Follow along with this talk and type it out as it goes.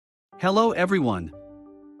Hello everyone.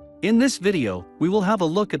 In this video, we will have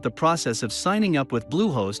a look at the process of signing up with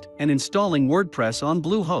Bluehost and installing WordPress on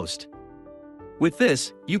Bluehost. With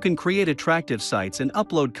this, you can create attractive sites and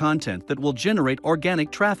upload content that will generate organic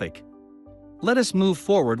traffic. Let us move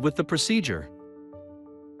forward with the procedure.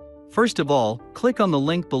 First of all, click on the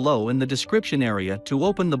link below in the description area to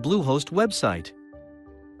open the Bluehost website.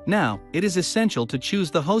 Now, it is essential to choose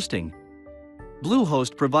the hosting.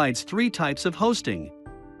 Bluehost provides 3 types of hosting: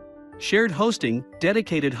 shared hosting,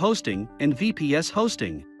 dedicated hosting, and VPS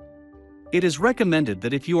hosting. It is recommended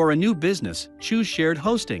that if you are a new business, choose shared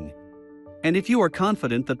hosting. And if you are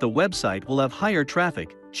confident that the website will have higher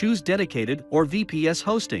traffic, choose dedicated or VPS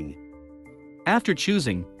hosting. After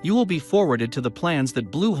choosing, you will be forwarded to the plans that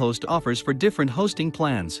Bluehost offers for different hosting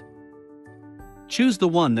plans. Choose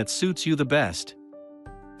the one that suits you the best.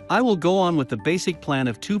 I will go on with the basic plan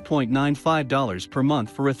of $2.95 per month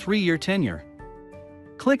for a 3-year tenure.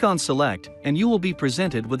 Click on Select, and you will be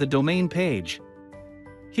presented with a domain page.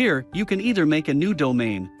 Here, you can either make a new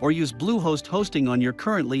domain or use Bluehost hosting on your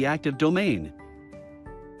currently active domain.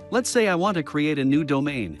 Let's say I want to create a new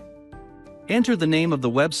domain. Enter the name of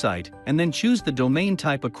the website and then choose the domain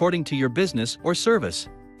type according to your business or service.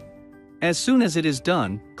 As soon as it is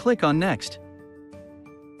done, click on Next.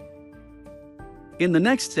 In the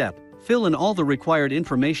next step, fill in all the required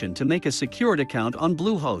information to make a secured account on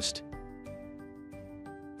Bluehost.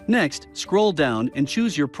 Next, scroll down and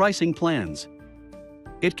choose your pricing plans.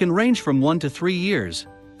 It can range from 1 to 3 years.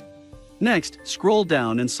 Next, scroll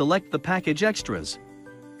down and select the package extras.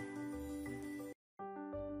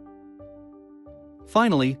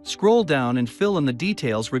 Finally, scroll down and fill in the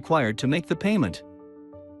details required to make the payment.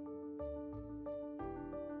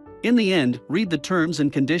 In the end, read the terms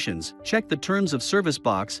and conditions, check the terms of service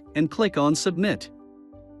box, and click on Submit.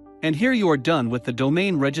 And here you are done with the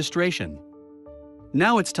domain registration.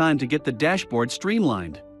 Now it's time to get the dashboard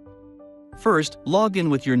streamlined. First, log in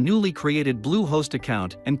with your newly created Bluehost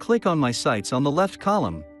account and click on My Sites on the left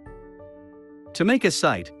column. To make a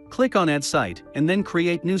site, click on Add Site and then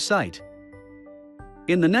Create New Site.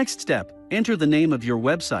 In the next step, enter the name of your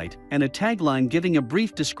website and a tagline giving a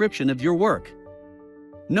brief description of your work.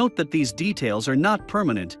 Note that these details are not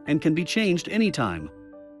permanent and can be changed anytime.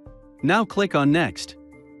 Now click on Next.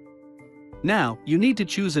 Now, you need to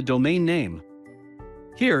choose a domain name.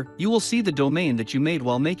 Here, you will see the domain that you made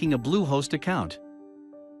while making a Bluehost account.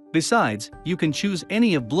 Besides, you can choose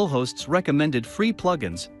any of Bluehost's recommended free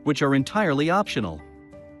plugins, which are entirely optional.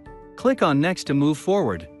 Click on Next to move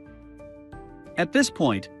forward. At this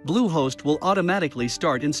point, Bluehost will automatically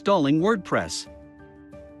start installing WordPress.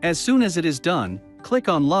 As soon as it is done, click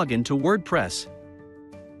on Login to WordPress.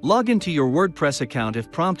 Log into your WordPress account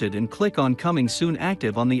if prompted and click on Coming Soon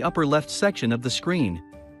Active on the upper left section of the screen.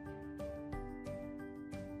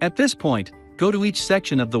 At this point, go to each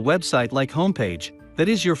section of the website like Homepage, that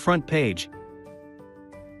is your front page,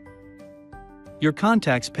 your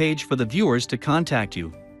contacts page for the viewers to contact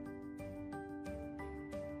you,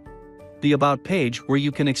 the About page where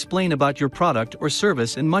you can explain about your product or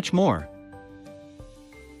service and much more.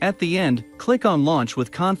 At the end, click on Launch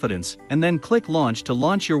with Confidence and then click Launch to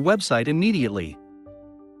launch your website immediately.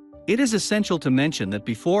 It is essential to mention that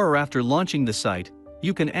before or after launching the site,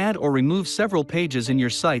 you can add or remove several pages in your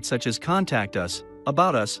site such as Contact Us,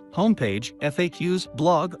 About Us, Homepage, FAQs,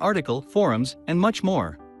 blog, article, forums, and much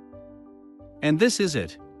more. And this is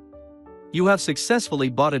it. You have successfully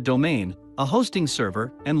bought a domain, a hosting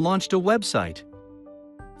server, and launched a website.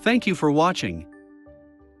 Thank you for watching.